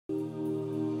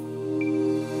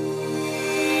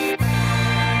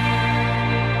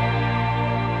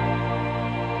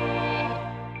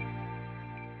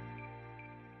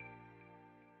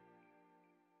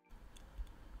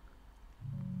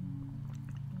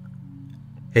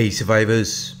Hey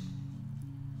survivors,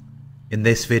 in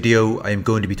this video I am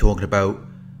going to be talking about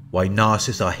why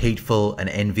narcissists are hateful and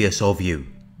envious of you.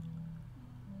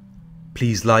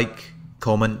 Please like,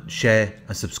 comment, share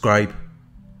and subscribe.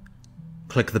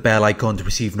 Click the bell icon to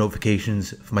receive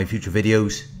notifications for my future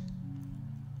videos.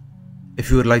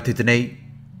 If you would like to donate,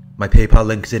 my PayPal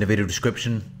link is in the video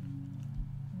description.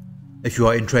 If you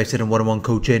are interested in one-on-one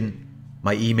coaching,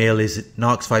 my email is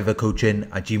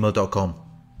narcsurvivorcoaching@gmail.com.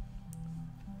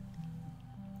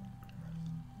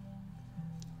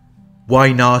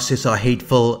 Why narcissists are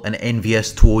hateful and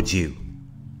envious towards you.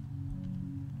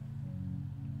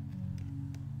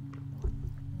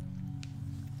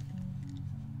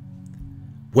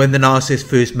 When the narcissist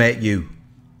first met you,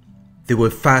 they were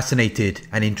fascinated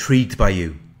and intrigued by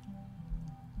you.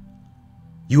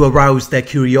 You aroused their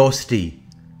curiosity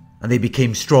and they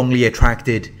became strongly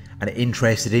attracted and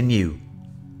interested in you.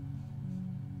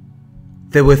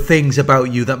 There were things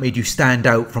about you that made you stand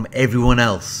out from everyone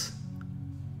else.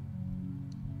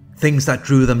 Things that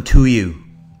drew them to you.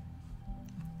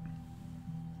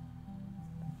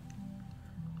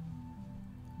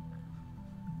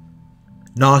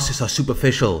 Narcissists are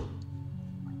superficial.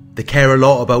 They care a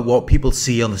lot about what people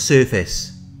see on the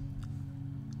surface.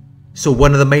 So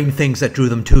one of the main things that drew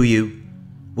them to you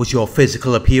was your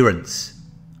physical appearance.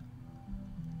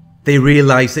 They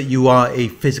realized that you are a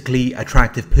physically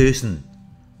attractive person,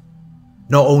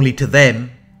 not only to them,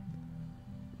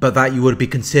 but that you would be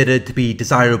considered to be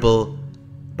desirable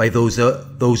by those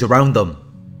around them.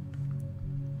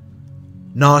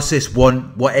 Narcissists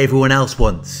want what everyone else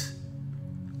wants,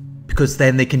 because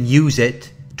then they can use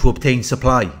it to obtain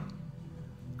supply.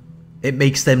 It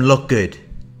makes them look good.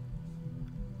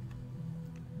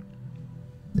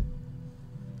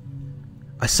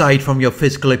 Aside from your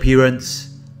physical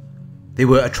appearance, they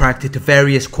were attracted to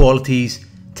various qualities,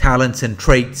 talents and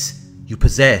traits you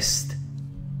possessed.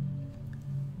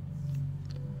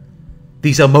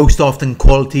 These are most often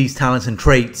qualities, talents and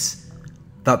traits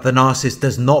that the narcissist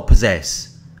does not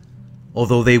possess,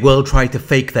 although they will try to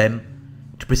fake them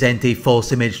to present a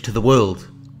false image to the world.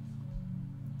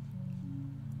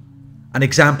 An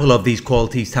example of these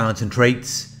qualities, talents and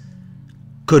traits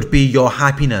could be your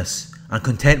happiness and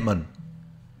contentment,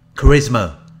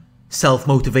 charisma,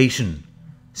 self-motivation,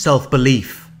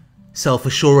 self-belief,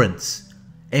 self-assurance,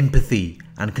 empathy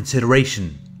and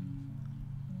consideration.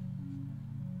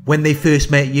 When they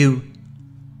first met you,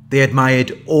 they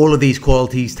admired all of these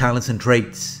qualities, talents and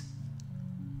traits.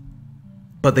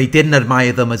 But they didn't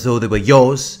admire them as though they were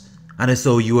yours and as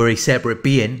though you were a separate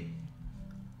being.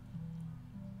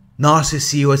 Narcissists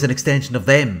see you as an extension of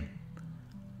them.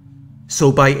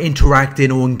 So by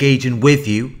interacting or engaging with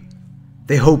you,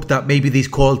 they hope that maybe these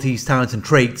qualities, talents and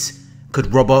traits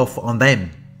could rub off on them.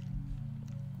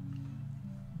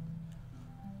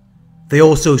 They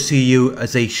also see you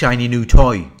as a shiny new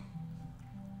toy.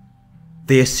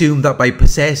 They assume that by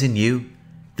possessing you,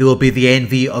 they will be the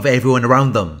envy of everyone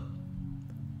around them.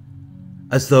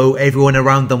 As though everyone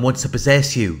around them wants to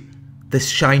possess you, this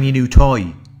shiny new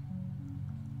toy.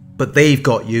 But they've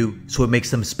got you, so it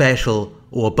makes them special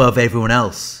or above everyone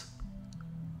else.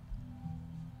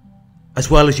 As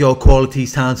well as your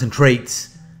qualities, talents and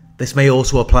traits, this may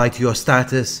also apply to your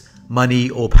status, money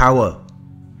or power.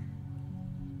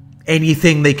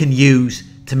 Anything they can use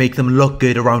to make them look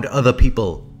good around other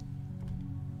people.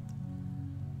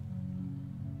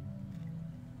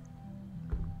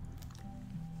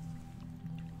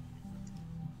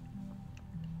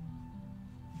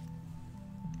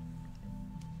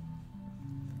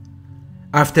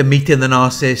 After meeting the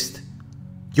narcissist,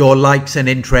 your likes and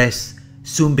interests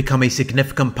soon become a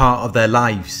significant part of their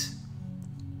lives.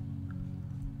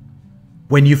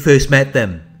 When you first met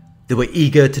them, they were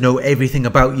eager to know everything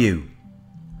about you.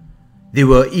 They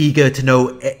were eager to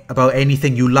know about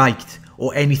anything you liked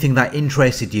or anything that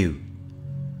interested you.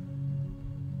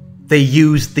 They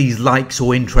used these likes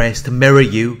or interests to mirror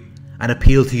you and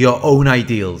appeal to your own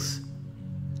ideals.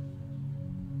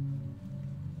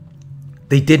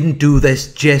 They didn't do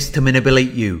this just to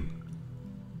manipulate you.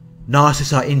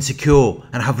 Narcissists are insecure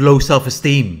and have low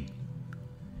self-esteem.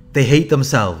 They hate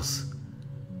themselves.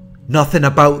 Nothing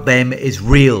about them is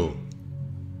real.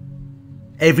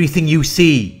 Everything you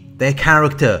see, their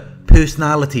character,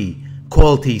 personality,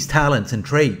 qualities, talents and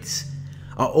traits,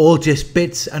 are all just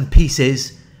bits and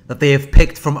pieces that they have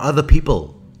picked from other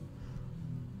people.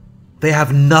 They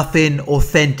have nothing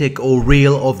authentic or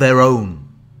real of their own.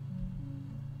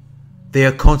 They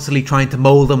are constantly trying to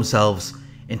mold themselves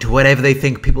into whatever they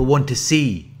think people want to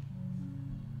see.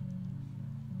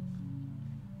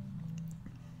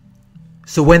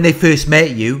 So when they first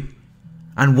met you,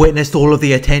 and witnessed all of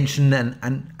the attention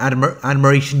and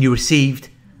admiration you received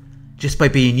just by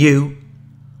being you,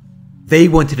 they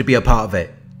wanted to be a part of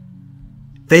it.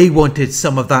 They wanted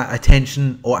some of that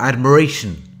attention or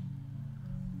admiration.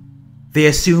 They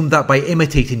assumed that by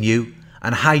imitating you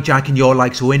and hijacking your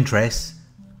likes or interests,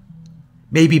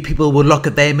 maybe people would look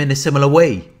at them in a similar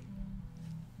way.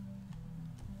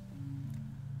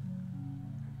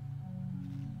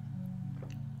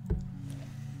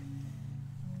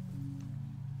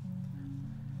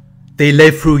 They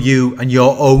live through you and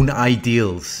your own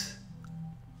ideals,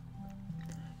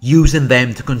 using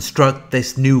them to construct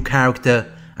this new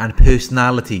character and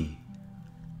personality.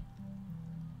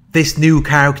 This new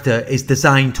character is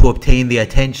designed to obtain the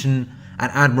attention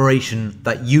and admiration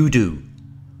that you do.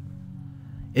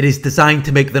 It is designed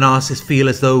to make the narcissist feel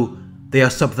as though they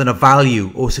are something of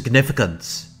value or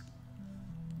significance.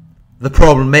 The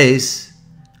problem is,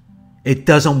 it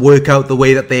doesn't work out the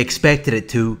way that they expected it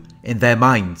to in their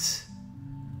minds,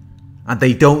 and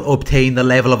they don't obtain the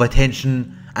level of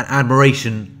attention and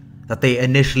admiration that they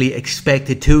initially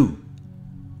expected to.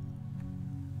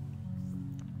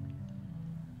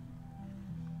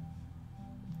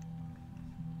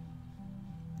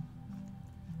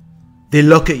 They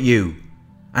look at you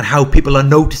and how people are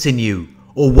noticing you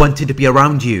or wanting to be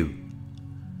around you.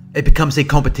 It becomes a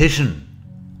competition.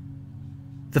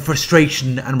 The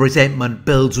frustration and resentment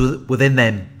builds within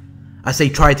them as they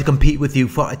try to compete with you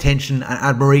for attention and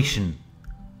admiration.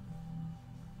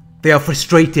 They are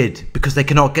frustrated because they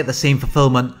cannot get the same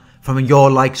fulfillment from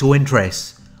your likes or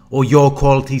interests or your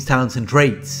qualities, talents and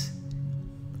traits.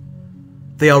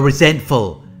 They are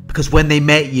resentful because when they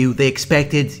met you, they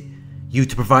expected you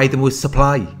to provide them with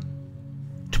supply,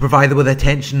 to provide them with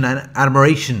attention and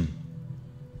admiration.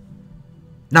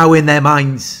 Now in their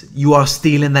minds, you are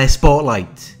stealing their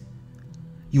spotlight.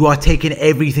 You are taking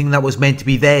everything that was meant to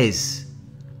be theirs.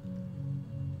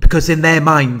 Because in their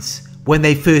minds, when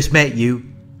they first met you,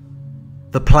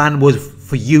 the plan was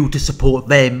for you to support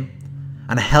them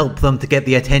and help them to get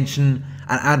the attention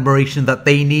and admiration that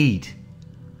they need.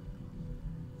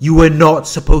 You were not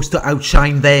supposed to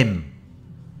outshine them.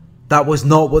 That was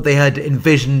not what they had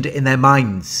envisioned in their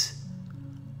minds.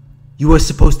 You were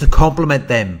supposed to compliment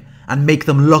them and make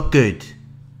them look good.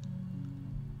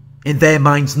 In their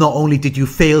minds, not only did you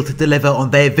fail to deliver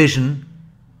on their vision,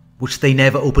 which they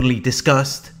never openly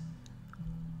discussed,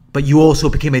 but you also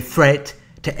became a threat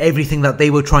to everything that they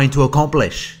were trying to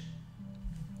accomplish.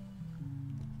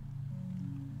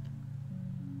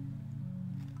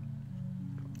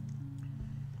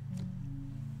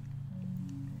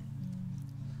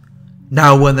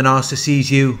 Now when the narcissist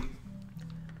sees you,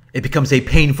 it becomes a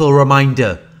painful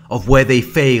reminder of where they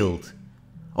failed,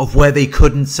 of where they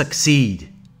couldn't succeed.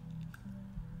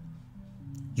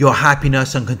 Your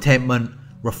happiness and contentment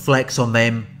reflects on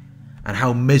them and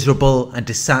how miserable and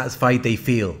dissatisfied they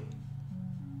feel.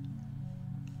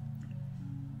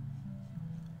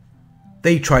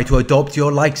 They try to adopt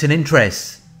your likes and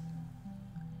interests,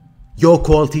 your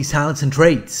qualities, talents and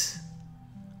traits.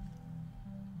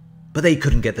 But they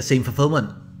couldn't get the same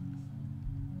fulfillment.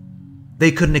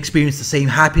 They couldn't experience the same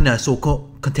happiness or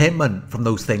contentment from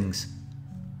those things.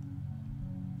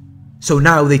 So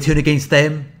now they turn against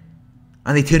them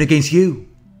and they turn against you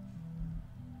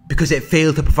because it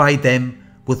failed to provide them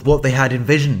with what they had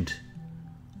envisioned.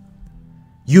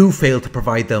 You failed to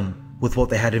provide them with what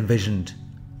they had envisioned.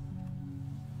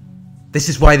 This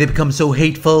is why they become so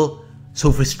hateful,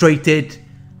 so frustrated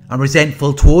and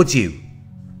resentful towards you.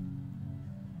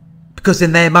 Because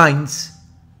in their minds,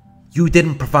 you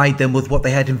didn't provide them with what they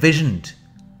had envisioned,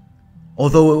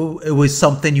 although it was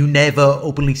something you never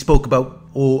openly spoke about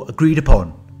or agreed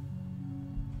upon.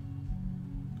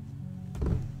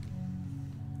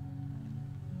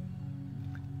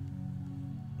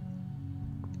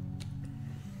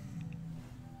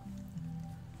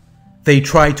 They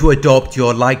tried to adopt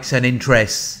your likes and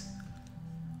interests,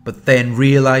 but then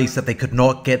realized that they could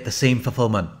not get the same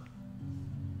fulfillment.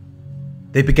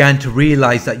 They began to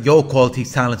realize that your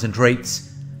qualities, talents and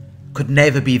traits could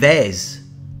never be theirs.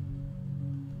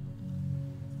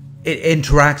 It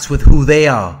interacts with who they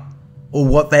are or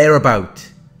what they're about,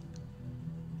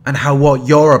 and how what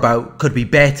you're about could be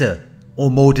better or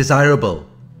more desirable.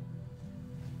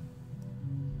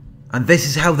 And this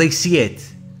is how they see it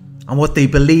and what they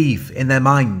believe in their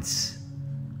minds.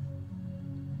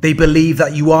 They believe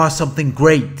that you are something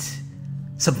great,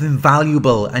 something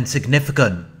valuable and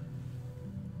significant.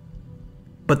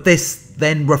 But this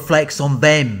then reflects on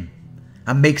them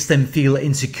and makes them feel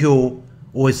insecure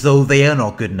or as though they are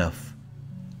not good enough.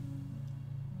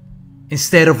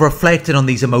 Instead of reflecting on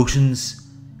these emotions,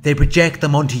 they project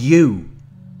them onto you.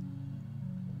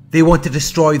 They want to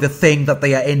destroy the thing that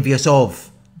they are envious of,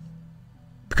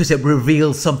 because it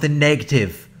reveals something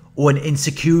negative or an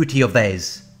insecurity of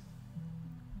theirs.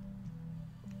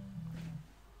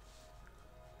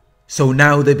 So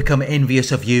now they become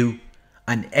envious of you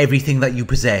and everything that you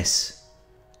possess.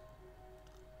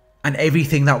 And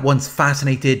everything that once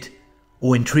fascinated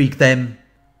or intrigued them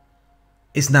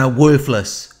is now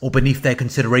worthless or beneath their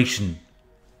consideration.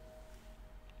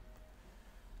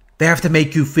 They have to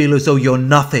make you feel as though you're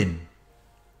nothing,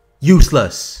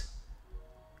 useless,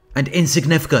 and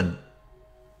insignificant.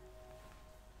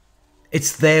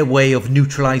 It's their way of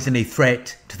neutralizing a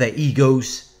threat to their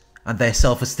egos and their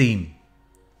self-esteem.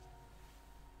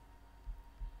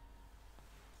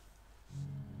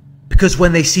 Because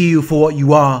when they see you for what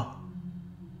you are,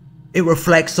 it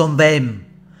reflects on them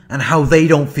and how they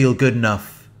don't feel good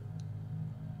enough.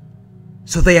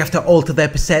 So they have to alter their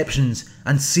perceptions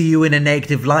and see you in a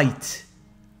negative light.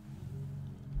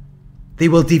 They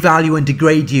will devalue and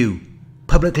degrade you,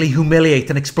 publicly humiliate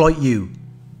and exploit you.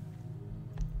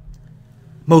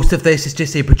 Most of this is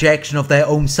just a projection of their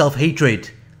own self-hatred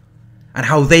and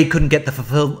how they couldn't get the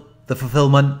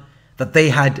fulfillment that they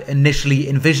had initially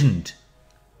envisioned.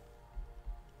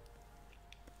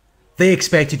 They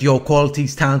expected your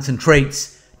qualities, talents and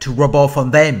traits to rub off on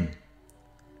them.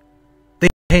 They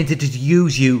intended to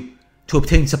use you to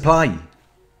obtain supply,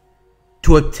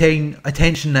 to obtain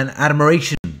attention and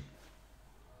admiration.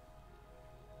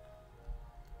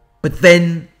 But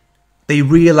then they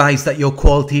realized that your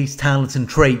qualities, talents and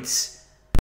traits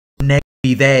would never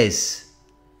be theirs.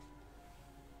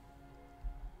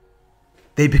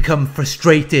 They become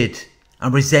frustrated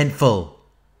and resentful,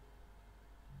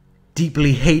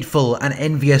 deeply hateful and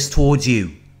envious towards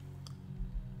you.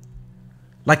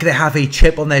 Like they have a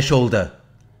chip on their shoulder.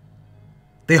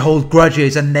 They hold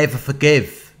grudges and never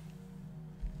forgive.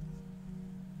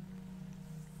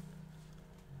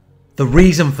 The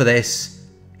reason for this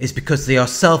is because they are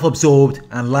self-absorbed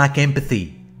and lack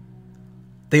empathy.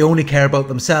 They only care about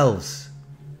themselves.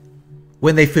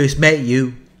 When they first met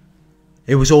you,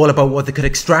 it was all about what they could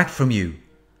extract from you,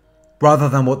 rather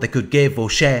than what they could give or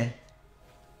share.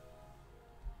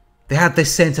 They had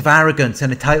this sense of arrogance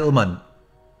and entitlement,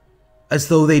 as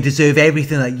though they deserve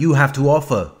everything that you have to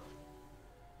offer.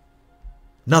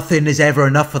 Nothing is ever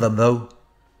enough for them though.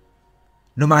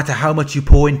 No matter how much you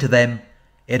pour into them,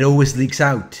 it always leaks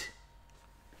out.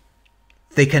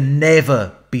 They can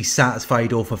never be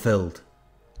satisfied or fulfilled.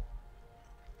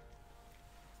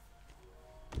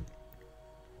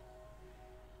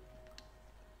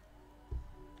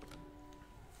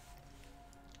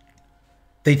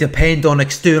 They depend on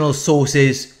external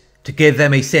sources to give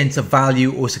them a sense of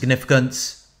value or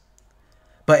significance,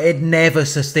 but it never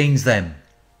sustains them.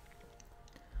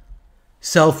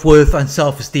 Self-worth and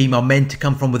self-esteem are meant to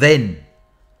come from within,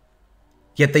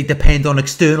 yet they depend on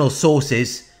external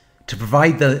sources to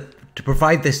provide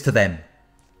this to them.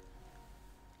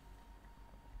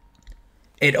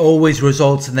 It always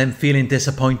results in them feeling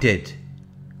disappointed,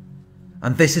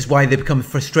 and this is why they become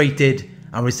frustrated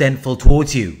and resentful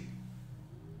towards you.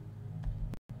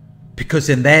 Because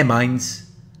in their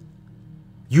minds,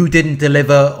 you didn't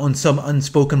deliver on some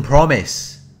unspoken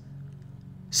promise,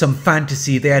 some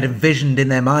fantasy they had envisioned in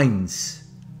their minds.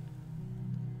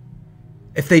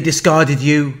 If they discarded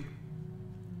you,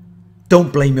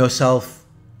 don't blame yourself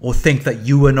or think that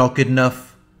you were not good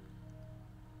enough.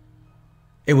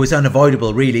 It was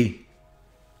unavoidable, really.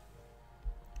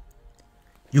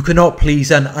 You cannot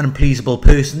please an unpleasable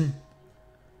person,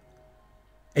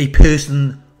 a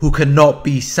person who cannot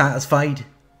be satisfied.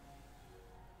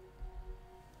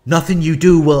 Nothing you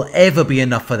do will ever be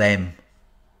enough for them.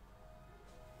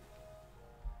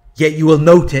 Yet you will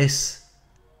notice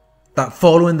that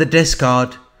following the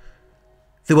discard,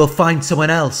 they will find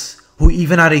someone else who,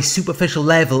 even at a superficial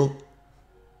level,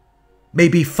 may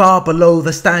be far below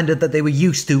the standard that they were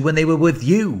used to when they were with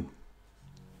you.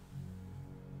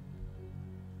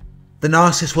 The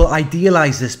narcissist will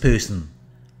idealize this person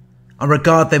and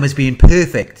regard them as being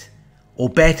perfect or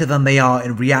better than they are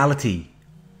in reality.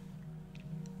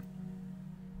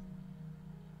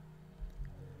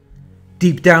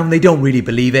 Deep down they don't really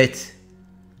believe it,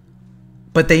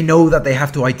 but they know that they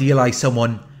have to idealize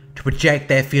someone to project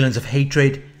their feelings of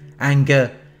hatred,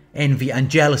 anger, envy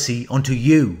and jealousy onto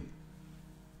you.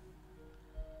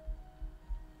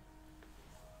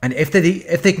 And if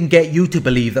they can get you to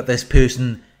believe that this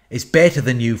person is better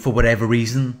than you for whatever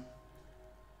reason,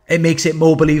 it makes it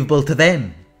more believable to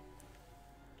them.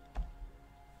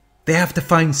 They have to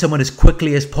find someone as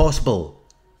quickly as possible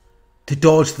to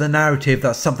dodge the narrative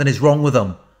that something is wrong with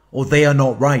them or they are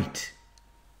not right.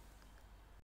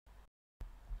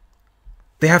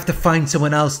 They have to find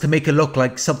someone else to make it look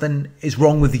like something is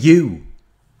wrong with you.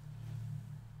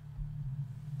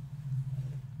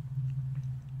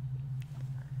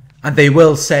 And they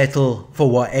will settle for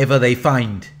whatever they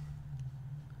find.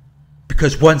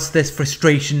 Because once this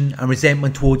frustration and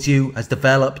resentment towards you has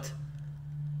developed,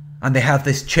 and they have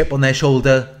this chip on their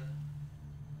shoulder,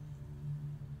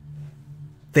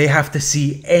 they have to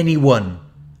see anyone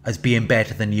as being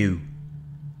better than you.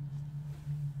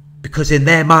 Because in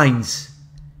their minds,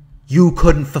 you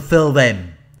couldn't fulfill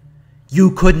them.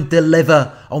 You couldn't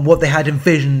deliver on what they had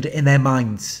envisioned in their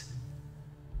minds.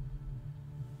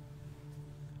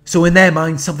 So in their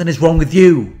minds, something is wrong with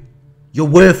you. You're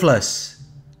worthless,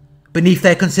 beneath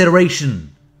their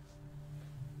consideration.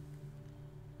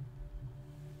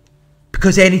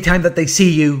 Because anytime that they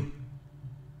see you,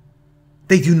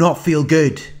 they do not feel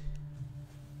good.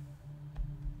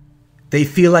 They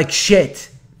feel like shit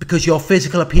because your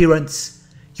physical appearance,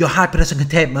 your happiness and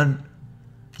contentment,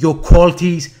 your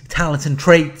qualities, talents and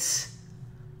traits,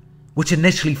 which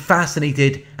initially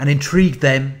fascinated and intrigued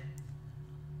them,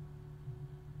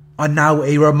 are now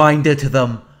a reminder to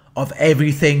them of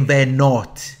everything they're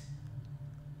not.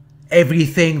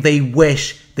 Everything they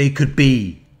wish they could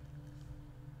be.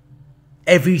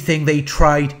 Everything they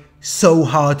tried so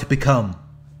hard to become.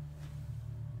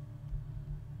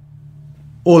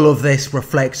 All of this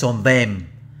reflects on them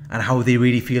and how they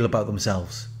really feel about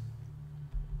themselves.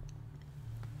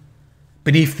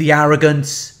 Beneath the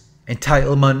arrogance,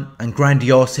 entitlement and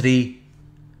grandiosity,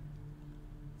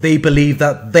 they believe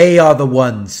that they are the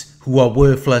ones who are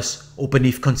worthless or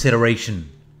beneath consideration.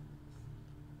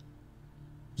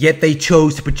 Yet they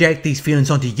chose to project these feelings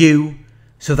onto you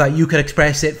so that you could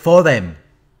express it for them,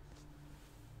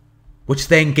 which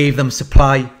then gave them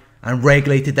supply and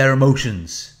regulated their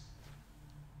emotions.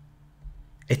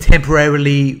 It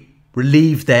temporarily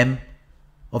relieved them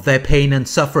of their pain and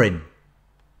suffering.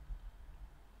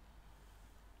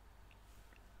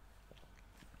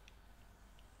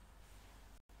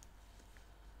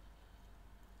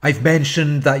 I've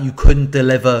mentioned that you couldn't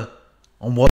deliver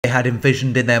on what they had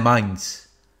envisioned in their minds.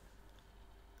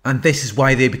 And this is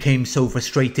why they became so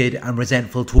frustrated and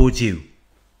resentful towards you.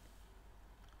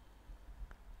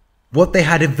 What they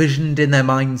had envisioned in their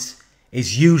minds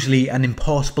is usually an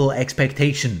impossible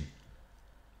expectation,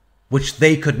 which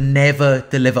they could never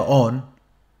deliver on,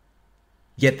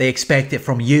 yet they expect it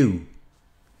from you.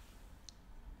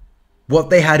 What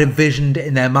they had envisioned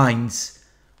in their minds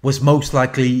was most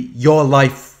likely your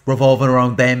life revolving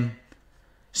around them,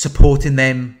 supporting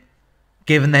them,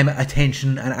 giving them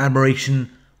attention and admiration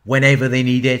whenever they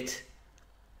need it,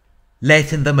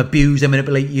 letting them abuse and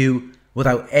manipulate you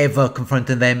without ever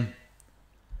confronting them,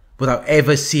 without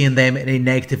ever seeing them in a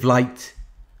negative light.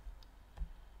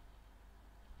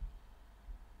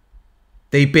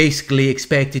 They basically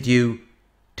expected you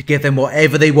to give them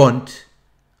whatever they want,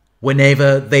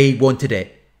 whenever they wanted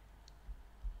it.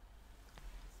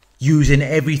 Using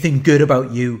everything good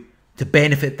about you to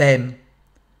benefit them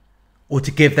or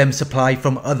to give them supply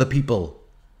from other people,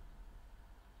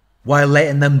 while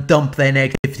letting them dump their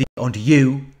negativity onto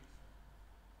you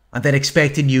and then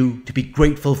expecting you to be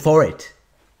grateful for it.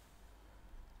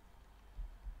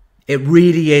 It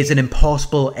really is an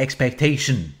impossible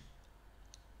expectation,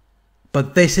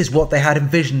 but this is what they had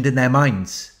envisioned in their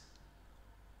minds.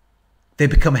 They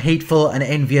become hateful and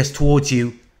envious towards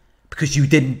you because you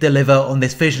didn't deliver on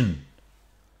this vision.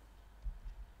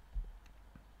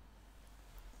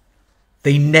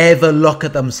 They never look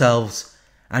at themselves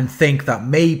and think that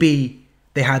maybe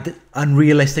they had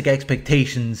unrealistic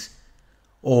expectations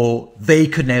or they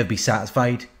could never be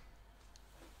satisfied.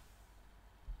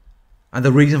 And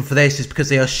the reason for this is because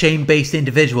they are shame-based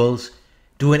individuals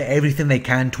doing everything they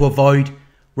can to avoid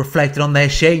reflecting on their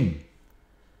shame.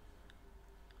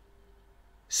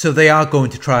 So they are going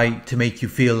to try to make you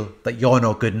feel that you're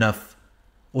not good enough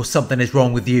or something is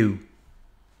wrong with you.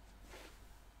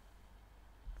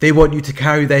 They want you to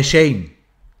carry their shame.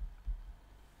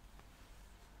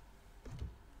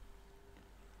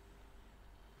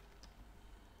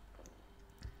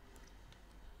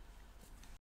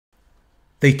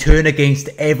 They turn against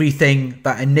everything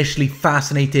that initially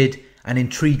fascinated and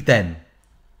intrigued them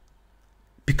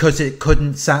because it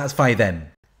couldn't satisfy them.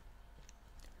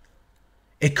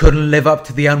 It couldn't live up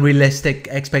to the unrealistic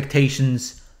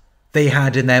expectations they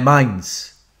had in their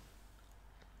minds.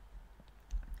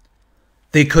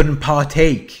 They couldn't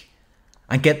partake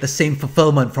and get the same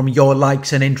fulfillment from your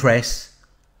likes and interests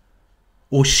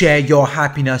or share your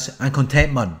happiness and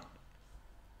contentment.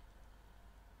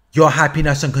 Your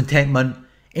happiness and contentment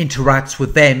interacts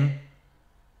with them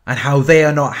and how they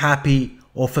are not happy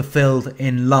or fulfilled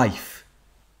in life.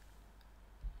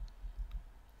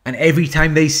 every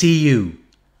time they see you,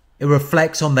 it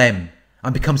reflects on them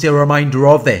and becomes a reminder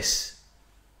of this.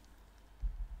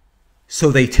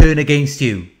 So they turn against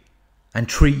you and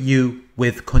treat you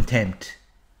with contempt.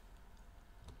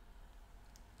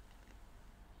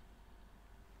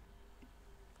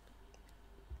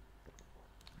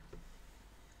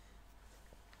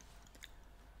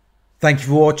 Thank you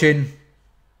for watching.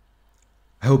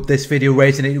 I hope this video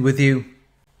resonated with you.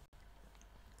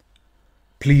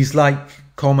 Please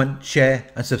like, comment, share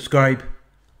and subscribe.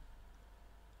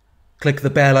 Click the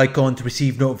bell icon to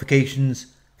receive notifications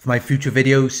for my future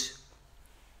videos.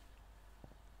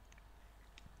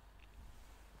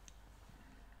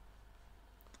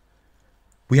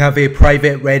 We have a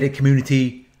private Reddit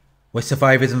community where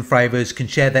survivors and thrivers can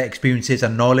share their experiences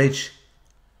and knowledge.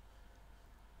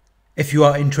 If you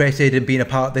are interested in being a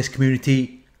part of this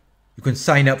community, you can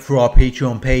sign up through our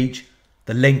Patreon page.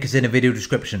 The link is in the video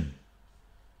description.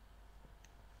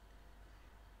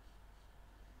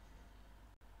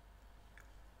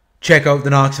 Check out the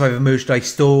Narc Survivor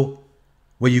merchandise store,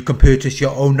 where you can purchase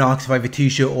your own Narc Survivor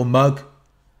t-shirt or mug.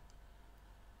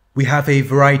 We have a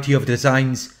variety of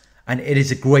designs and it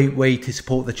is a great way to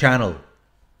support the channel.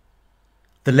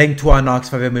 The link to our Narc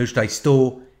Survivor merchandise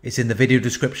store is in the video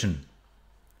description.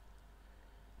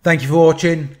 Thank you for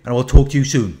watching and I will talk to you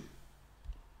soon.